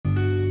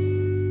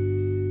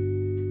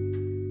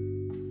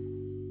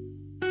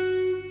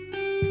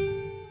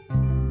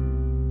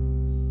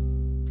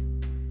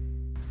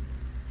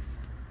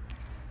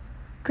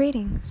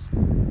Greetings.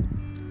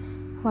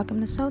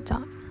 Welcome to Soul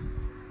Talk.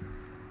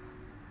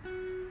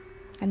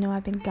 I know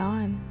I've been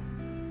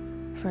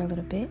gone for a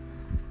little bit,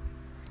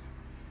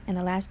 and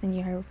the last thing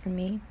you heard from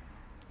me,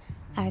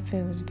 I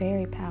feel was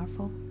very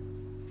powerful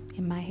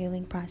in my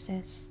healing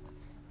process,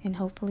 and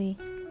hopefully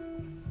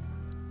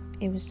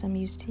it was some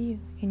use to you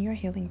in your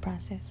healing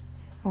process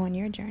or on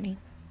your journey.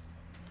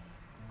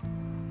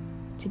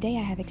 Today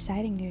I have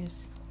exciting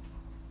news.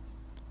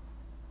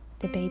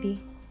 The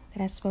baby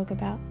that I spoke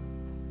about,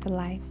 the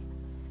life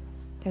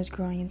that was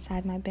growing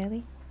inside my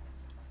belly,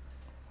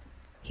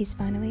 he's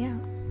finally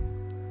out.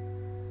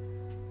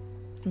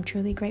 I'm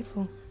truly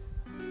grateful.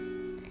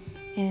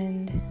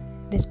 And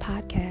this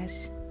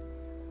podcast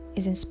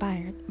is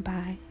inspired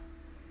by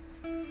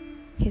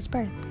his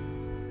birth.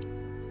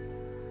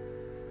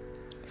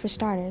 For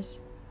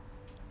starters,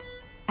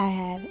 I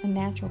had a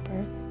natural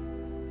birth,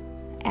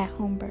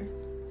 at-home birth.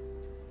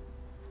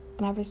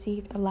 And I've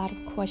received a lot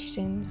of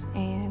questions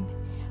and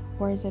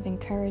words of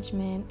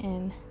encouragement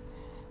and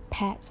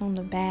pats on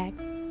the back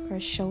or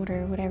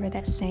shoulder, whatever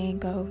that saying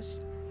goes,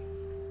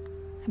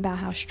 about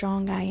how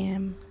strong I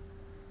am,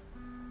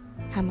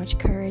 how much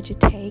courage it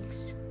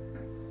takes,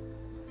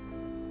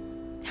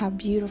 how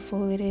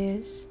beautiful it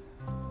is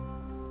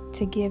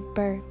to give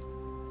birth,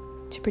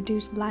 to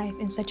produce life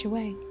in such a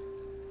way.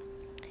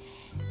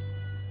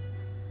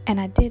 And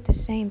I did the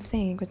same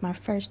thing with my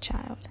first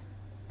child.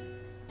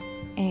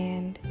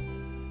 And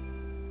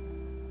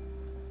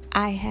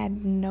I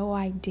had no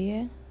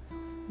idea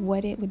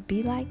what it would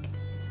be like,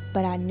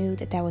 but I knew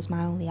that that was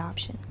my only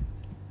option.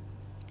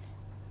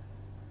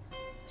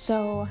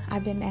 So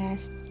I've been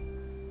asked,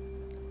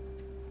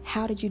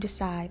 how did you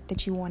decide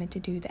that you wanted to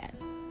do that?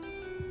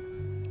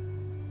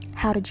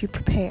 How did you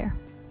prepare?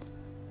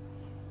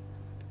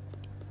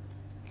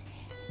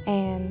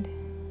 And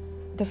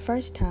the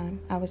first time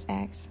I was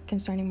asked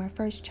concerning my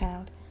first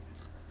child,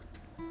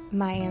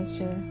 my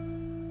answer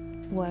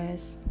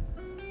was,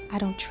 I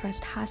don't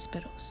trust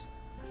hospitals.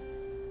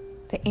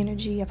 The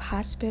energy of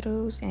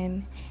hospitals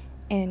and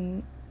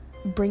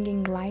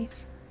bringing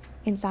life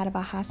inside of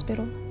a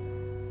hospital,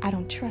 I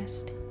don't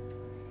trust.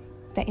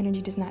 That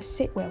energy does not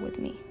sit well with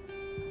me.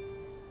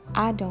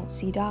 I don't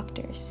see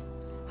doctors.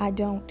 I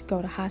don't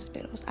go to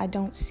hospitals. I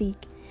don't seek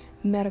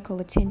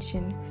medical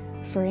attention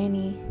for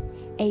any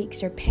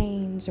aches or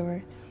pains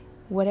or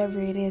whatever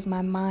it is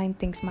my mind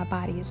thinks my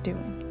body is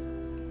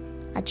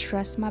doing. I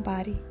trust my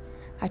body.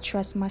 I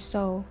trust my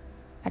soul.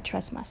 I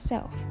trust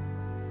myself.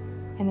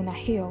 And then I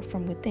heal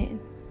from within.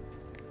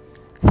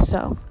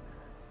 So,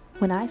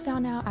 when I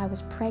found out I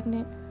was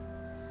pregnant,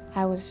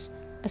 I was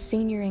a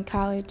senior in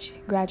college,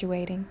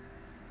 graduating,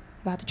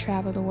 about to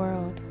travel the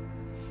world,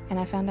 and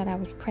I found out I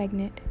was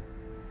pregnant,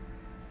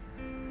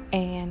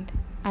 and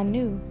I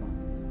knew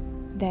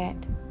that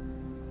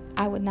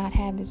I would not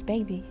have this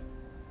baby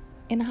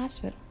in the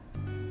hospital.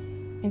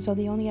 And so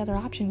the only other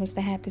option was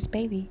to have this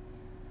baby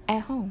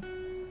at home.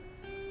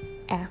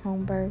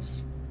 At-home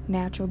births,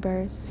 natural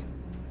births,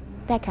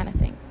 that kind of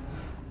thing.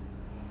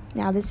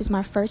 Now, this is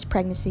my first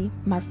pregnancy,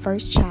 my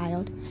first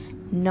child.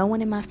 No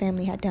one in my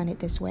family had done it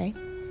this way.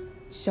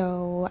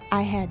 So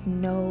I had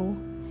no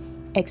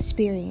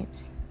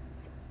experience,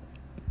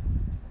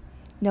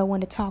 no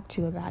one to talk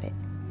to about it.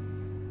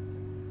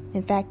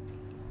 In fact,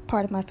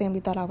 part of my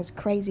family thought I was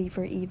crazy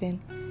for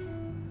even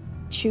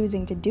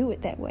choosing to do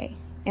it that way.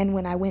 And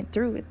when I went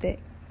through with it,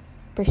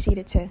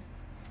 proceeded to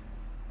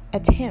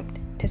attempt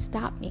to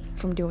stop me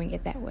from doing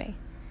it that way,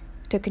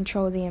 to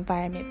control the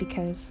environment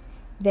because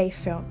they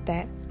felt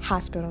that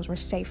hospitals were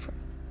safer.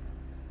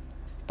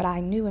 But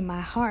I knew in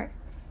my heart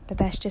that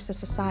that's just a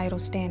societal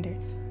standard.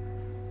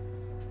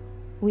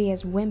 We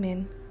as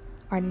women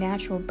are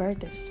natural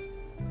birthers.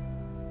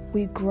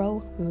 We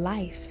grow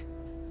life.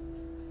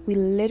 We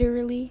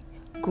literally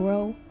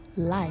grow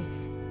life.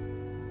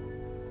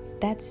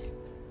 That's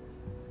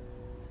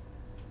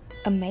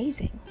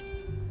amazing.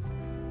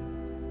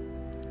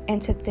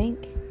 And to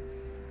think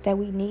that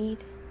we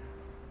need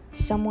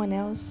someone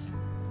else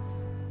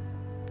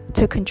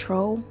to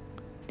control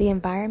the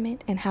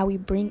environment and how we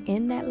bring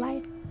in that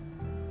life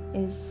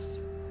is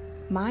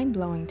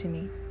mind-blowing to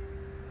me.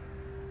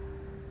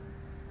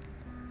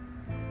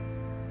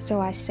 So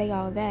I say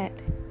all that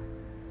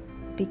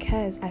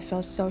because I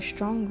felt so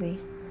strongly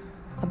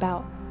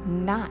about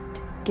not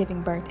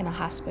giving birth in a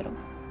hospital.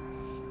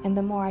 And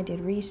the more I did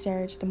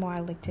research, the more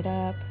I looked it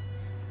up,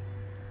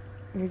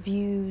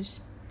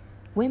 reviews,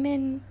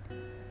 women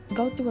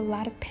go through a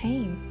lot of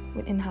pain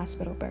within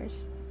hospital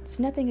births. It's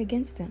nothing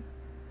against them.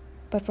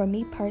 But for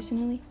me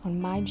personally, on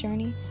my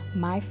journey,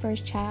 my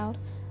first child,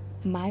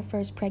 my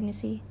first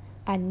pregnancy,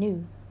 I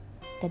knew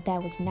that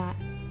that was not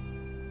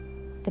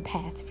the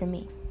path for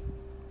me.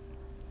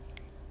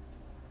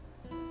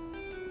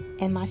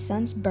 And my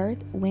son's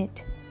birth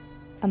went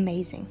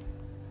amazing.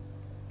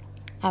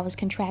 I was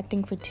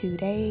contracting for 2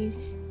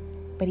 days,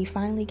 but he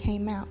finally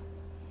came out.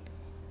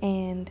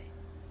 And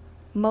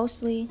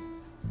mostly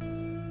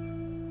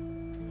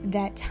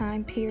that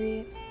time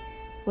period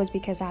was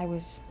because I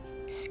was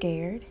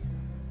scared.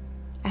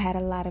 I had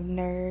a lot of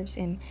nerves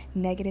and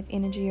negative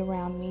energy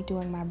around me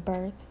during my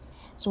birth,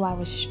 so I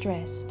was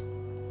stressed.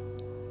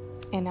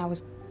 And I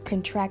was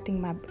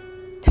tightening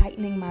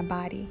my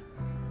body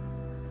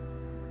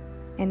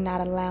and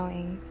not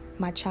allowing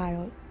my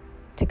child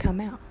to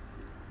come out.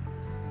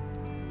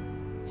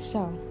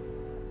 So,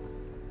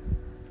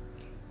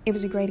 it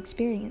was a great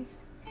experience,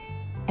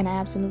 and I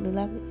absolutely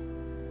loved it.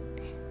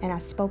 And I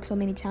spoke so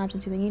many times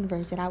into the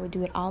universe that I would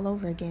do it all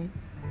over again.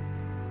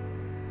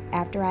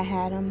 After I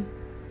had him,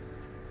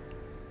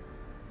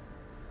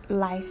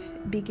 life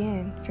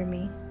began for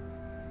me,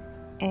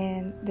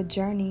 and the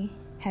journey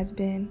has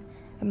been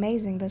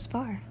amazing thus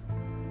far.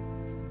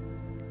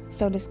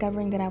 So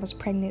discovering that I was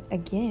pregnant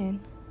again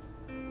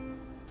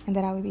and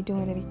that I would be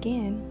doing it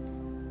again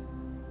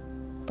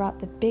brought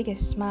the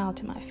biggest smile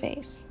to my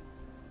face.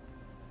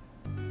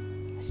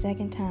 A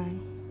second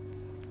time,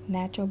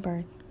 natural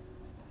birth.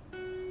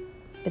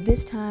 But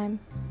this time,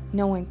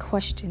 no one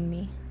questioned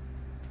me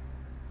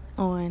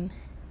on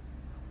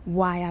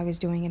why I was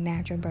doing a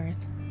natural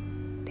birth.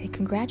 They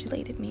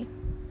congratulated me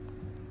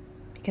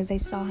because they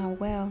saw how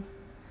well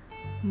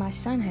my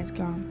son has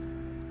grown.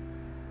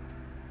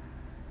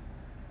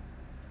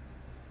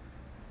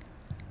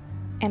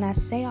 And I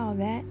say all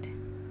that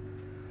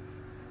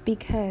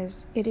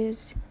because it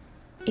is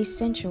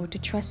essential to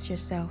trust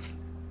yourself,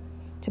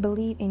 to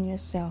believe in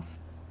yourself,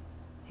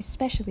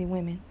 especially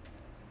women.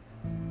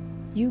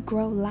 You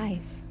grow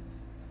life.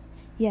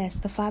 Yes,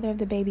 the father of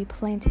the baby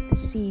planted the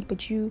seed,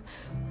 but you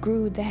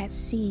grew that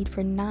seed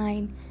for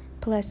 9+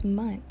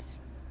 months.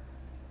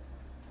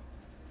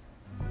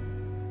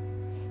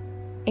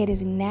 It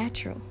is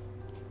natural.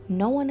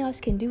 No one else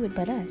can do it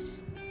but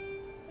us.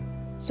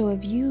 So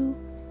if you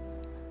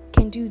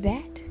can do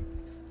that,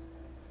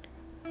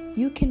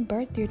 you can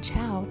birth your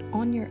child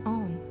on your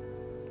own.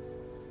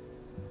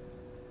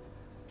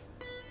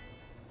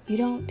 You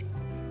don't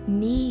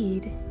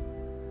need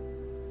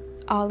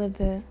all of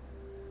the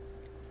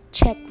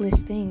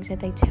checklist things that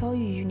they tell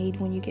you need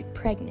when you get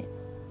pregnant.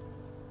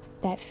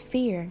 That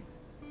fear,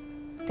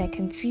 that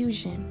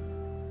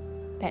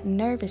confusion, that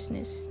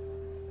nervousness,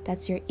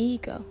 that's your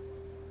ego.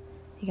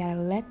 You gotta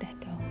let that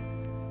go.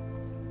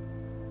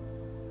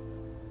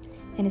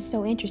 And it's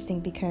so interesting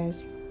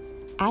because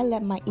I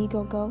let my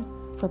ego go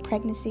for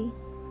pregnancy,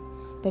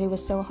 but it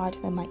was so hard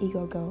to let my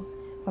ego go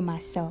for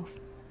myself.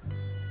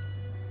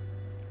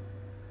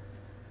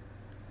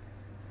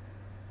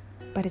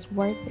 But it's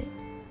worth it.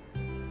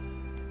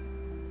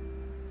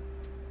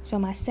 So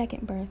my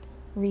second birth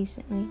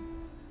recently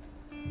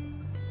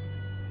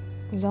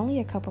was only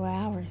a couple of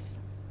hours.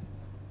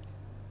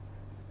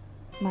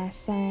 My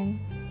son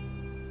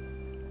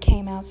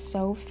came out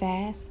so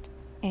fast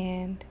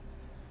and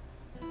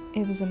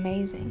it was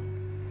amazing.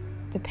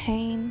 The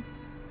pain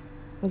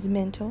was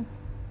mental,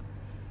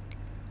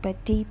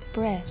 but deep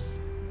breaths,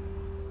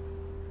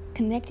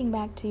 connecting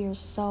back to your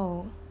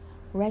soul,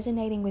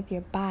 resonating with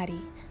your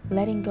body,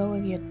 letting go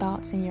of your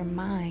thoughts and your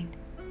mind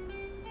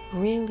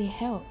really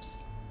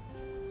helps.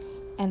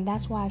 And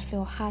that's why I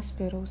feel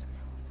hospitals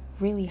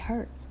really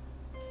hurt.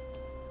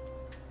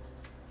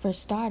 For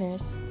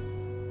starters,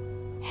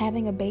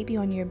 having a baby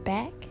on your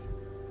back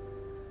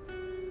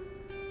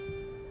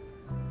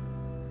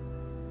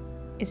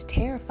is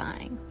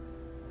terrifying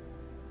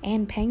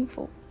and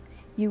painful.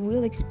 You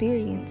will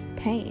experience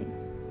pain,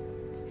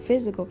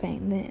 physical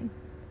pain then.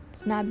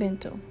 It's not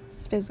mental,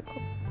 it's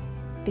physical.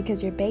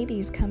 Because your baby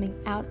is coming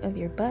out of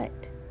your butt,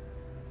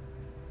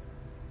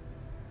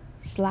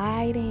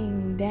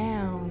 sliding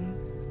down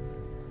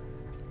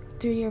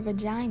through your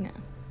vagina.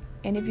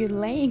 And if you're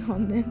laying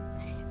on them,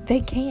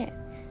 they can't.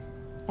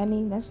 I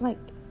mean, that's like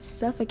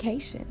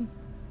suffocation.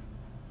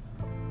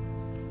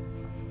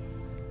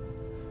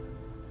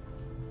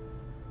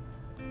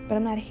 But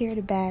I'm not here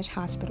to bash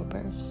hospital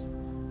births.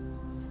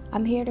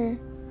 I'm here to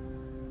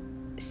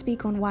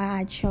speak on why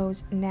I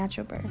chose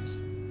natural births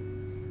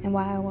and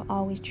why I will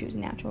always choose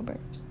natural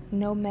births.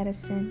 No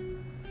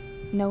medicine,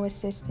 no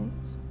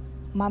assistance.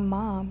 My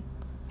mom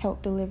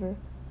helped deliver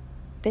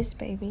this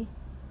baby.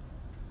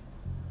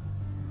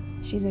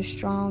 She's a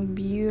strong,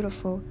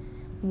 beautiful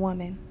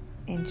woman,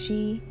 and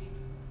she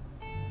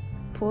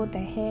pulled the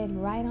head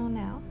right on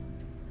out.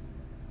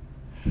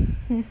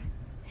 And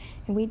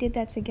we did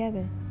that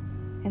together.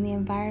 And the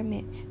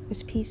environment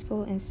was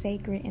peaceful and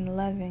sacred and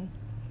loving.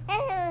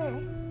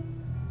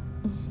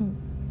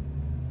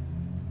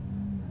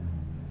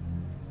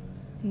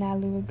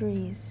 Nalu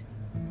agrees.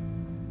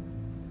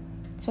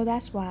 So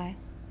that's why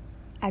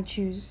I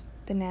choose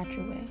the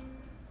natural way.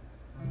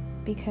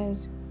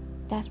 Because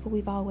that's what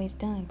we've always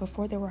done.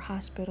 Before there were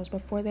hospitals,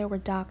 before there were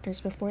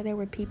doctors, before there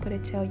were people to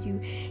tell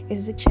you, this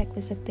is a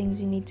checklist of things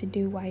you need to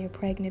do while you're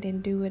pregnant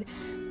and do it,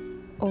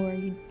 or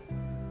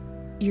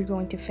you're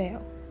going to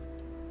fail.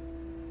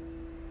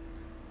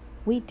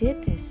 We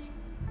did this.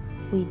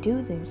 We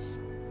do this.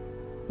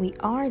 We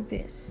are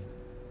this.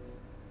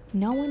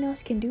 No one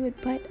else can do it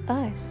but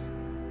us.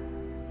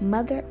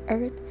 Mother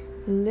Earth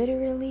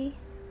literally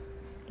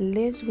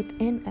lives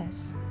within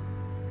us.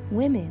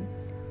 Women.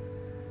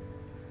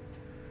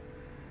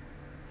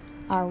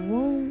 Our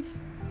wombs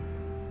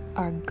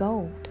are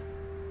gold.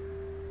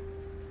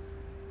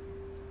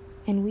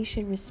 And we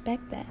should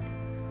respect that.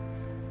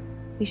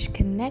 We should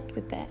connect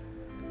with that.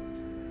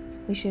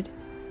 We should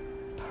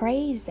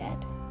praise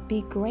that.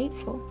 Be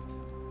grateful.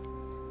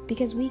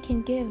 Because we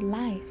can give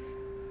life.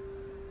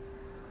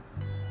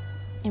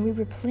 And we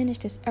replenish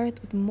this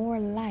earth with more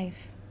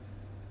life.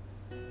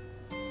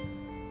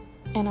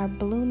 And our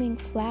blooming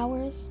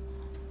flowers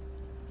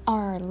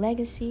are our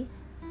legacy,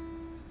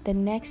 the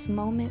next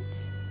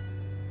moments,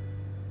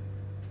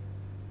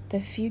 the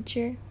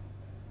future.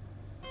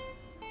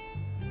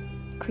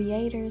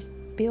 Creators,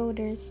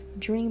 builders,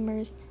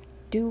 dreamers,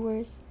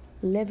 doers,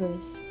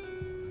 livers.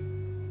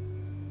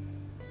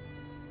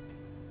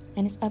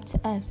 And it's up to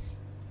us,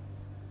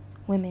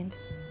 women,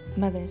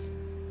 mothers,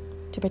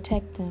 to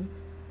protect them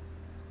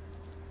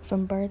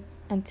from birth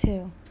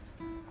until.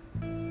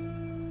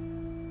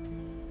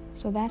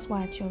 So that's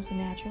why I chose the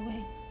natural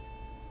way.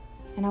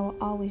 And I will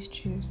always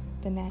choose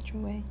the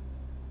natural way.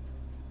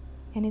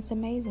 And it's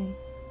amazing.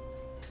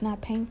 It's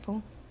not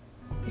painful.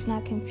 It's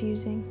not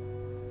confusing.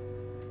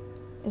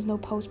 There's no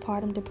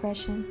postpartum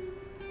depression.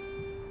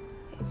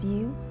 It's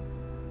you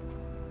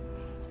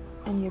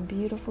and your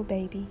beautiful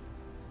baby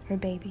or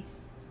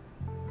babies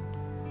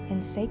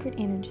in sacred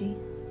energy,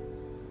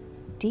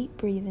 deep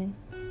breathing,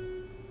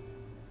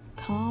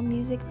 calm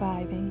music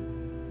vibing,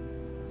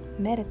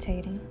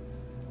 meditating,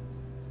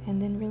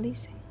 and then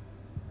releasing.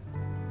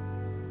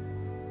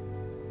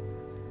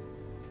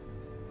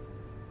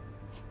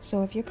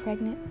 So if you're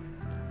pregnant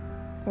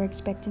or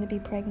expecting to be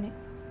pregnant,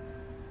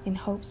 in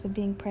hopes of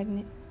being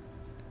pregnant,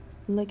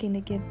 looking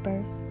to give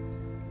birth,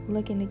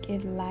 looking to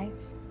give life,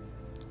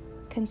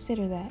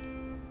 consider that.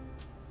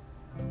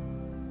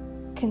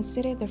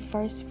 Consider the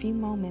first few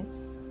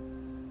moments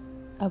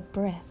of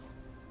breath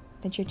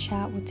that your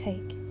child will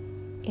take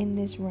in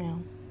this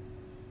realm.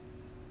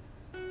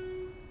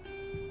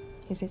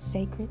 Is it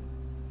sacred?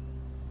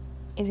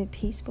 Is it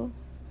peaceful?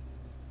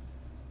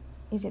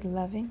 Is it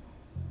loving?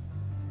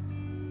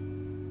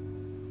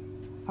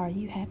 Are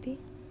you happy?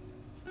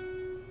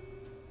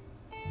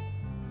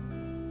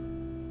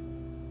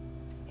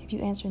 If you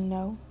answer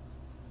no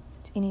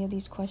to any of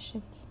these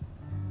questions,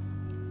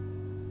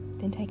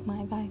 then take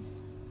my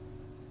advice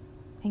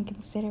and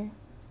consider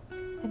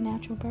a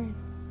natural birth,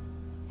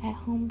 at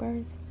home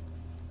birth,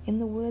 in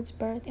the woods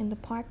birth, in the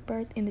park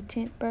birth, in the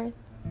tent birth,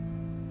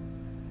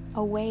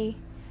 away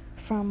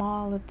from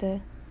all of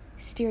the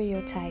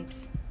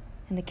stereotypes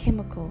and the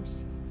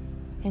chemicals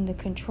and the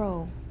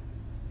control.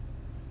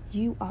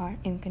 You are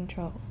in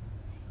control.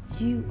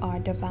 You are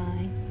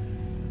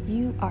divine.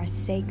 You are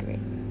sacred.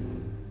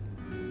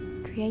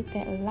 Create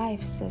that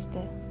life,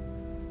 sister.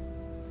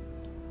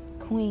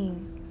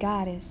 Queen,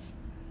 goddess,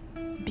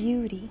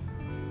 beauty.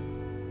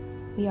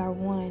 We are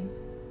one.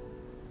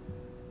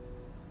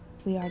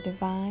 We are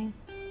divine.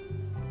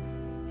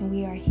 And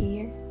we are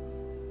here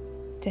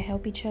to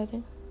help each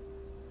other,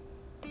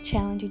 to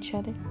challenge each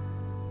other,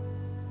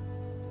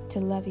 to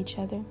love each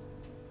other,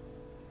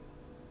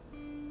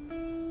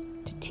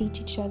 to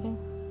teach each other.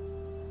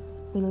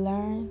 We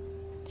learn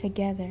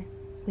together.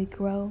 We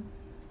grow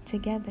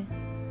together.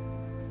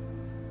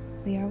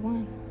 We are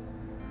one.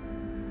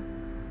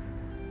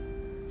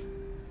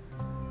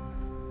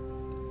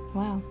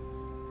 Wow.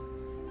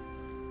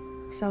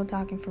 So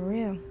talking for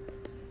real.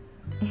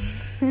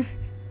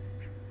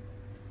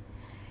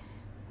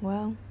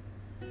 Well,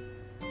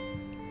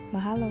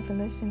 mahalo for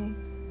listening.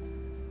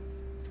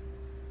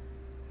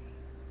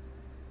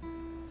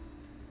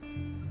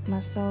 My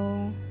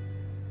soul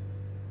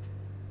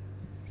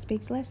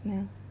speaks less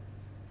now.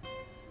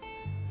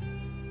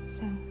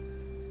 So,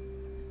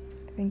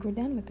 I think we're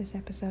done with this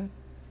episode.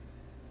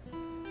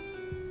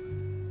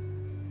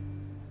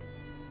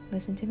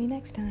 Listen to me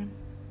next time.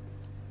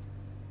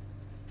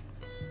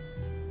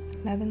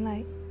 Love and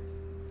light.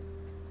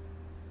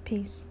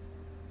 Peace.